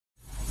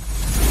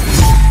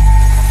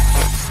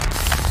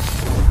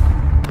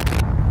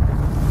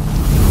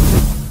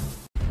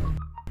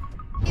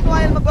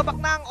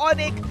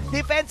Onyx.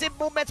 Defensive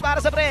movements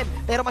para sa Bren.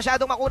 Pero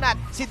masyadong makunat.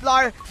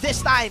 Sidlar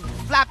this time.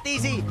 Flap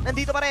TZ,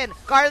 nandito pa rin.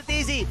 Carl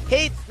TZ,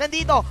 Hate,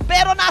 nandito.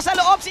 Pero nasa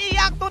loob si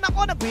Iyakto.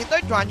 Nako,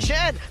 nag-winter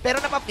truncheon. Pero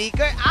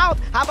napa-flicker out.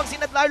 Habang si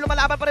Nadlar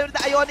lumalaban pa rin with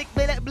the Ionic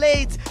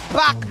Blades.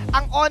 Back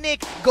ang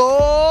Onyx. Go!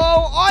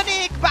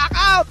 Onyx! Back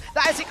out!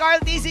 Dahil si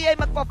Carl TZ ay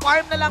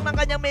magpa-farm na lang ng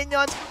kanyang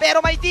minions.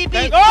 Pero may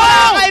TP.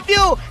 Oh! May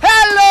view!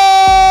 Hello!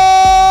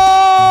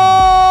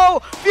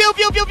 Pew,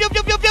 pew, pew, pew,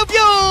 pew, pew, pew,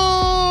 pew!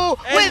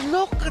 And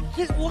look at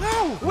this,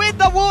 wow! With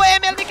the Woo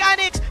ML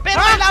mechanics. Pero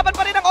may laban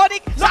pa rin ng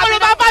Onyx.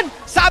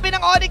 Sabi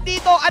ng Onyx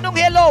dito, anong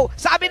hello?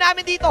 Sabi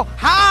namin dito,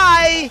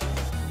 hi!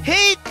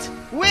 Hate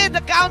with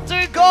the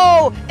counter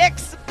go.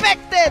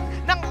 Expected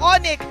ng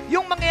Onyx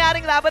yung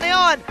mangyayaring laban na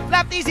yun.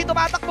 Flap TZ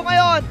tumatakbo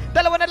ngayon.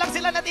 Dalawa na lang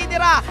sila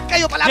natitira.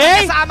 Kayo pala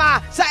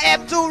magkasama sa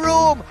M2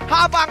 room.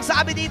 Habang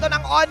sabi dito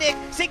ng Onyx,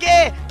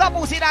 sige,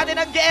 tapusin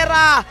natin ang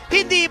gera.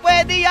 Hindi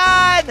pwede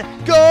yan.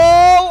 Go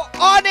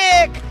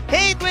Onyx!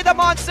 Hate with a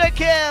monster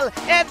kill.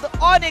 And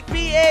Onyx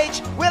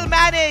PH will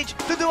manage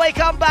to do a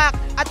comeback.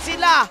 At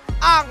sila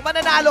ang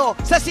mananalo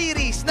sa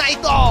series na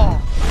ito.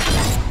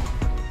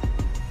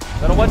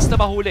 Pero once na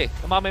mahuli,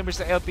 ang mga members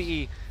ng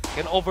LPE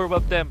can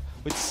overwhelm them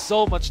with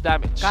so much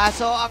damage.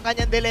 Kaso ang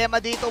kanyang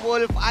dilema dito,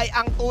 Wolf, ay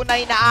ang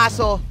tunay na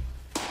aso.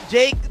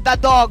 Jake the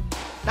Dog.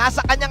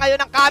 Nasa kanya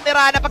ngayon ang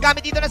camera na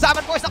paggamit dito ng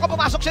Zaman Force. Ako,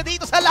 pumasok siya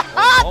dito sa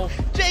lahat. Oh.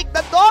 Jake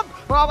the Dog.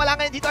 Mawawala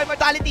ngayon dito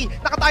Immortality.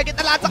 Nakatarget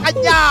na lahat sa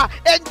kanya.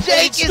 And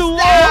Jake is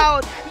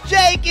down.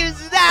 Jake is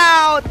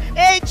down.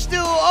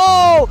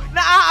 H2O.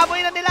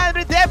 Naaamoy na nila ang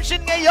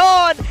redemption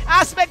ngayon.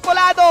 Aspect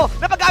Polado.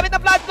 Napagamit ng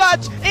Blood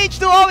Plunge.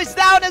 H2O is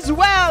down as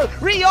well.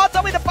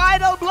 Ryota with the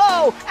final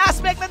blow.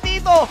 Aspect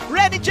nandito.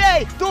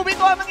 RENEJAY.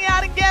 2v2 ang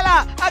nangyayaring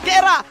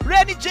Agera.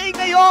 RENEJAY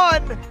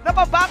ngayon.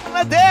 Napaback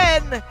na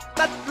din.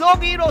 Tatlong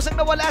heroes ang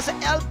nawala sa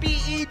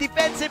LPE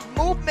defensive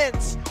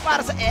movements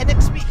para sa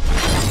NXP.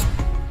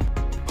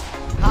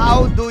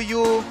 How do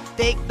you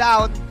take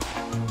down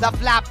the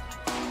Flap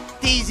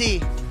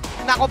TZ?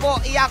 Nako po,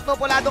 Iyakto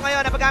Polado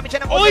ngayon. Napagamit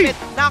siya ng ultimate.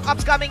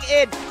 Knockups coming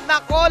in.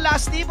 Nako,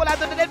 lasty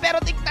Polado na din.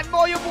 Pero tignan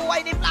mo yung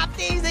buhay ni Flap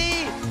TZ.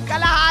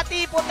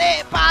 Kalahati,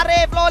 puti,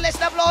 pare.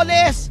 Flawless na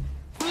flawless.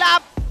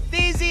 Flap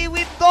TZ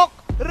with Doc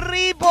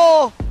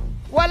Ribo.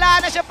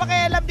 Wala na siya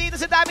pakialam dito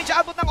sa damage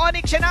output ng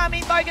Onyx. Siya na ang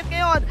main target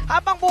ngayon.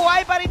 Habang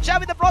buhay pa rin siya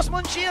with the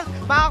Frostmoon Shield.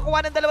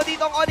 Makakuha ng dalawa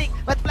dito ang Onyx.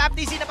 But Flap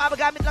TZ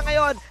napapagamit lang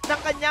ngayon ng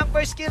kanyang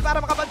first kill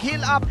para makapag-heal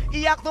up.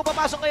 Iyakto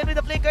papasok ngayon with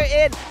the flicker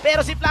in.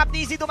 Pero si Flap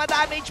TZ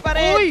dumadamage pa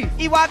rin.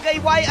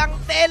 Iwagayway ang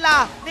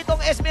tela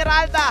nitong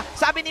Esmeralda.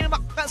 Sabi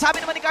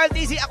naman ni Carl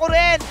TZ, ako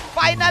rin.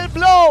 Final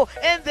blow.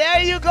 And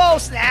there you go.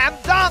 Slam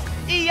dunk.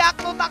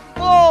 Iyakto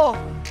takbo.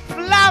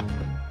 Flap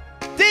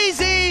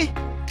TZ.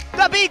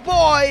 The big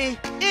boy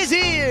is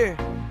here!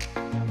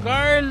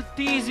 Carl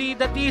TZ,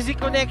 the TZ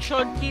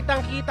connection.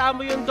 Kitang-kita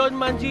mo yung Don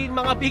Manjin.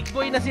 Mga big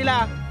boy na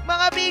sila.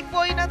 Mga big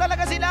boy na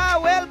talaga sila.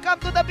 Welcome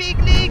to the big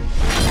league!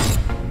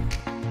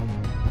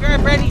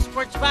 Friendly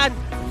sports fan,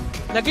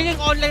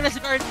 nagiging online na si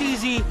Carl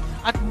TZ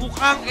at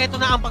mukhang eto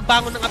na ang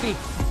pagbangon ng api.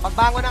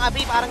 Pagbangon ng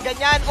api, parang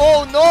ganyan.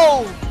 Oh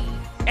no!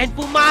 And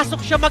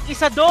pumasok siya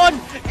mag-isa doon.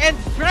 And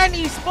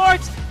Friendly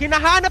Sports,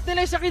 hinahanap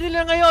nila yung sarili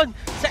nila ngayon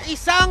sa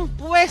isang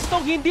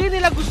pwestong hindi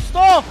nila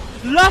gusto.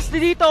 Lost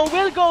dito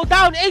will go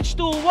down.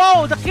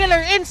 H2O, the killer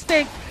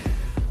instinct.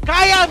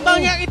 Kaya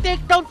bang niya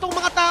i-take down tong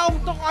mga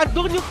taong to?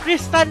 Andun yung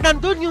Crystal,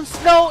 nandun yung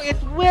Snow. It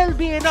will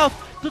be enough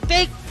to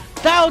take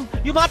down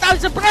yung mga tao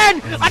sa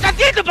Bren. At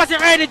nandito pa si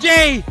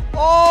RENEJAY.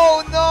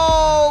 Oh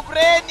no!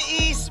 Bren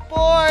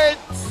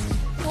Esports!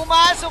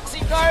 Pumasok si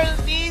Carl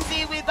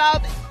TZ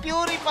without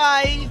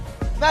Purify.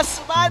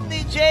 Na-stun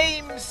ni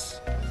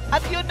James. At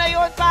yun na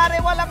yun, pare,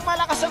 walang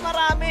malakas sa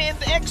marami. And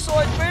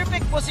Exord,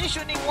 perfect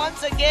positioning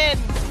once again.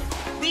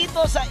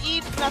 Dito sa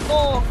Eve na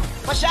to,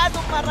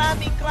 masyadong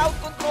maraming crowd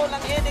control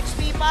ang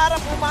NXP para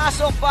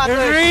pumasok,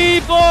 Butters.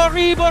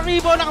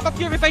 Ribo!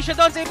 Nakapag-purify siya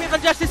doon sa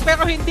Imperial Justice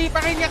pero hindi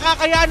pa rin niya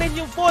kakayanin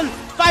yung full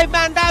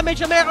 5-man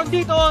damage na meron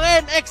dito ang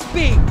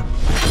NXP.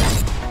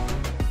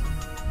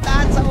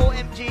 Lahat sa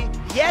OMG,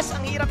 yes,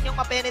 ang hirap niyong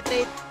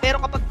ma-penetrate, pero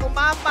kapag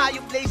tumama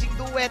yung Blazing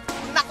Duet,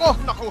 nako,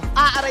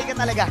 aaray ka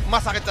talaga.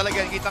 Masakit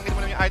talaga. Kitang-kita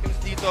mo lang yung items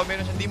dito.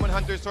 Meron siyang Demon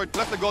Hunter Sword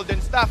plus the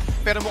Golden Staff.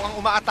 Pero mukhang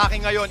umaatake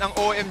ngayon ang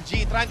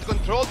OMG trying to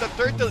control the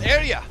turtle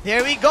area.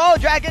 There we go.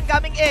 Dragon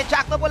coming in.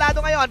 Chakto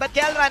Polado ngayon. But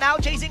Kelra now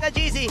chasing a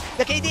GZ.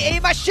 The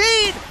KDA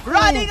machine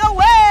running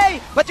away.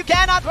 But you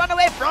cannot run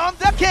away from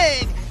the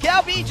king.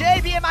 Kiel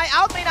BJ, BMI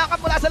out. May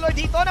nakamula sa Lord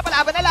dito.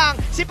 Napalaban na lang.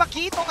 Si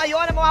Paquito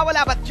ngayon ang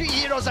mawawala. But 3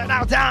 heroes are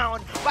now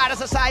down para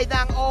sa side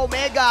ng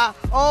Omega.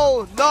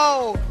 Oh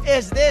no.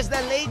 Is this the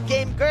late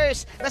game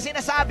curse na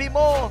sinasabi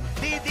mo,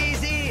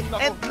 DDZ?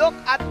 And look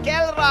at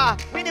Kelra.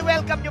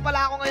 Wini-welcome nyo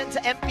pala ako ngayon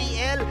sa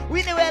MPL.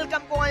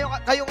 Wini-welcome ko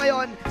kayo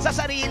ngayon sa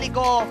sarili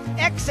ko.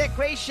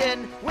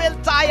 Execration will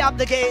tie up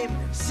the game.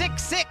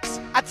 6-6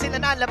 at sila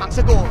na lamang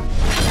sa goal.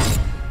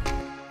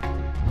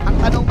 Ang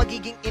Tanong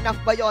magiging enough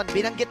ba yon?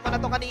 Binanggit mo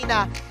na to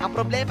kanina. Ang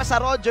problema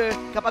sa Roger,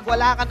 kapag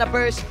wala ka na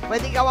burst,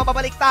 pwede ikaw ang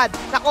mabaliktad.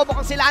 Nako,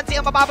 mukhang si Lancy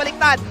ang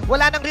mababaliktad.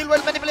 Wala nang real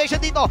world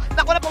manipulation dito.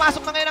 Nako, na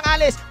pumasok na ngayon ang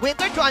Alice.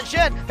 Winter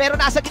Truncheon, pero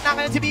nasa gitna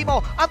ngayon si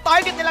Bimo. Ang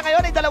target nila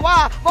ngayon ay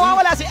dalawa.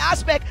 Mawawala si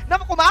Aspect na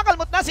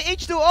kumakalmot na si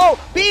H2O.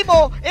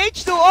 Bimo,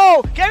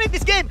 H2O, carrying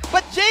this game.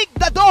 But Jake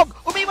the Dog,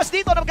 umiwas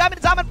dito na gamit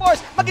ng Zaman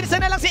Force. Mag-inisa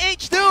na lang si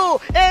H2.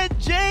 And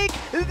Jake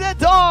the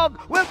Dog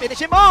will finish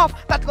him off.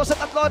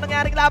 3-3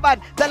 nangyaring laban.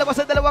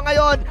 2-2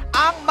 ngayon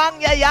ang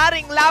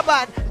mangyayaring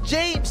laban.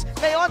 James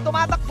ngayon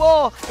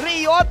tumatakbo.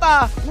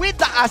 Ryota with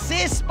the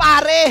assist,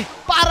 pare.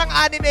 Parang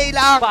anime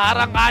lang.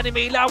 Parang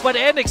anime lang, but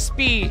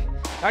NXP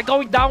are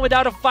going down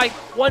without a fight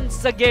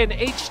once again.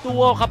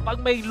 H2O, kapag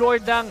may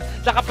Lord ng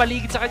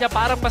nakapaligid sa kanya,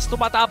 parang mas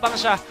tumatapang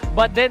siya.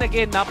 But then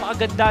again,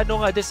 napakaganda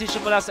nung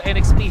decision mula sa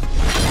NXP.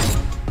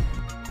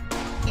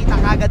 Kita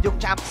kagad yung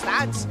champ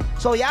stance.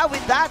 So yeah,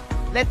 with that,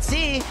 let's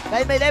see.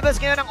 Dahil may levels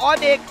ngayon ng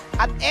Onyx.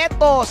 At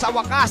eto, sa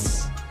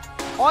wakas,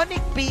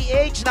 Onyx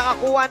PH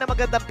nakakuha ng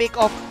magandang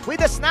pick-off.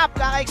 With the snap,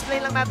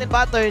 kaka-explain lang natin,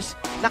 Butters,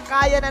 na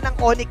kaya na ng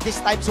Onyx this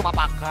time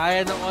sumapak.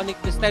 Kaya ng Onyx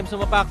this time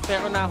sumapak,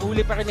 pero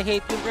nahuli pa rin ni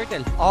Hate yung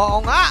Turtle.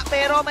 Oo nga,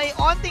 pero may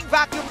onting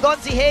vacuum doon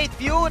si Hate.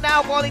 Few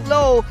now falling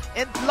low.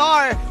 And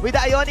Lar with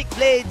the Ionic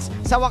Blades.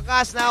 Sa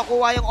wakas,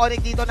 nakakuha yung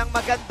Onyx dito ng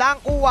magandang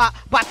kuha.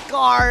 But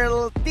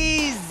Carl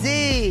TZ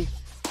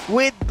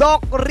with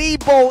Doc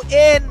Rebo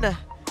in.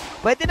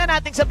 Pwede na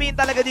nating sabihin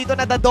talaga dito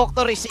na the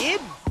Doctor is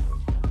in.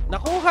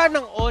 Nakuha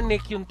ng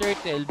Onyx yung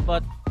Turtle, but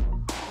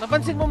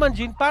napansin mo man,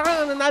 Jin,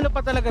 parang ang nanalo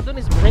pa talaga dun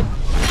is Brent.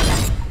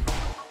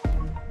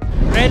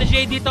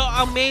 RENEJAY dito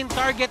ang main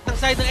target ng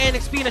side ng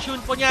NXP.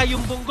 Na-shoot po niya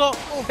yung bunggo.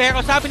 Pero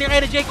sabi ni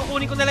RENEJAY,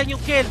 kukunin ko na lang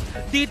yung kill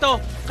dito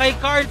kay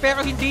Carl,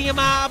 pero hindi niya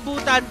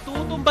maaabutan.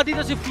 Tutumba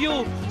dito si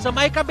Few sa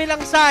may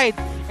kabilang side.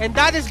 And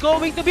that is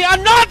going to be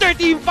another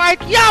team fight.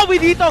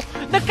 Yawi dito,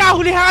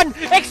 nagkahulihan.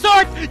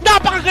 Exhort,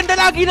 napakaganda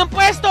lagi ng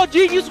pwesto.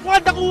 Genius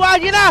 1, nakuha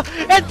niya na.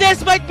 And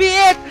this might be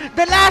it.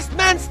 The last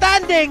man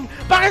standing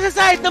para sa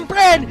side ng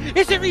Pren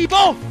is si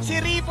Rebo. Si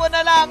Rebo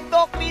na lang.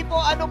 Doc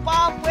Rebo, ano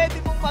pa ang pwede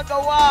mong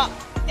magawa?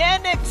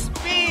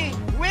 NXP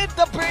with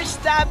the burst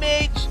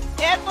damage.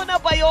 Eto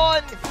na ba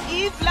yun?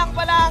 Eve lang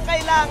pala ang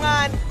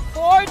kailangan.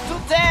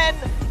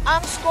 4-10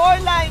 ang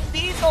scoreline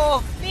dito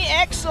ni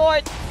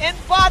Exhort and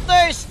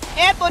Butters.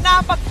 Eto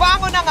na ang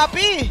pagbangon ng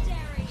api.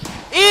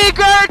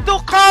 Eager to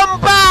come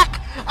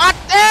back at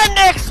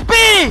NXP!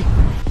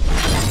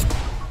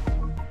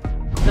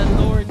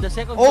 The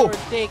second Lord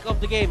take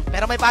of the game.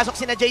 Pero may pasok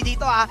si na Jay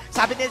dito ha.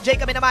 Sabi ni Jay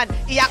kami naman,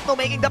 Iyakno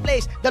making the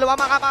plays. Dalawa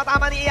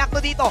makakatama ni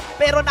Iyakno dito.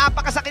 Pero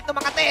napakasakit ng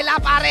mga tela,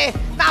 pare.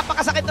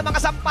 Napakasakit ng mga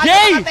sampal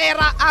ng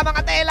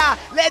mga tela.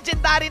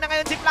 Legendary na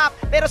ngayon si Flap.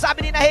 Pero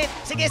sabi ni Nahit,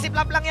 sige si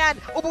Flap lang yan.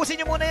 Ubusin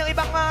nyo muna yung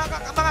ibang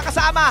mga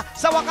kasama.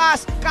 Sa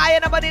wakas,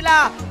 kaya na ba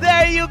nila?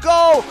 There you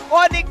go.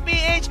 Onyx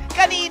PH,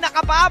 kanina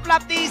ka pa,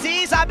 Flap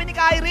TZ. Sabi ni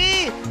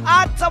Kyrie.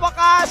 At sa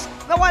wakas,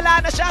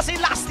 nawala na siya.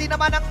 Si Lasty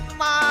naman ang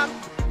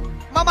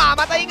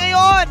mamamatay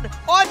ngayon.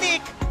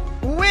 Onyx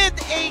with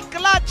a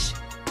clutch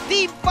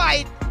team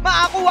fight.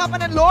 Makakuha pa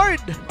ng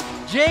Lord.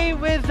 Jay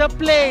with the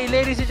play,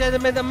 ladies and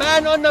gentlemen. The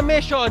man on the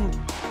mission.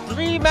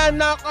 3-man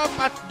knock-up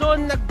at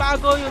doon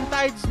nagbago yung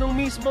tides nung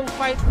mismong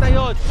fight na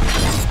yon.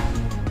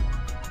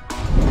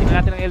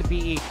 Tingnan natin ang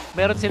LPE.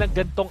 Meron silang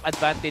gantong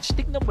advantage.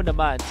 Tignan mo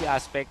naman si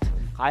Aspect.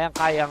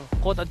 Kayang-kayang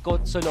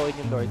quote-unquote soloin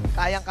yung Lord.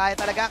 Kayang-kaya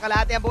talaga,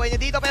 kalahati ang buhay niya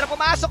dito, pero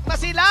pumasok na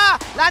sila!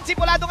 Lancy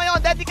Pulado ngayon,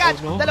 deadly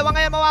catch. Oh, no. Dalawa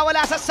ngayon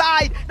mawawala sa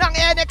side ng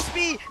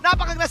NXP.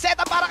 Napakaganda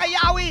setup para kay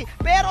Yawi.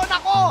 Pero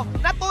nako,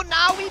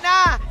 natunawi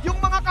na yung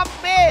mga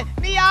kampe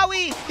ni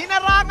Yawi.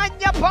 Hinarangan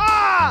niya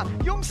pa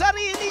yung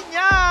sarili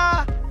niya.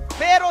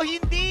 Pero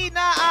hindi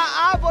na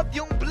aabot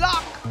yung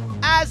block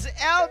as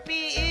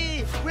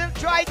LPE will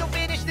try to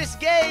finish this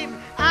game.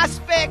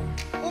 Aspect,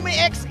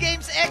 X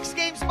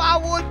Games,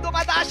 Pawon,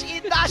 dumadash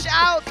in, dash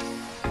out.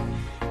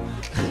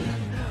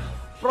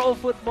 Pro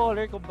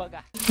footballer,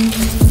 kumbaga.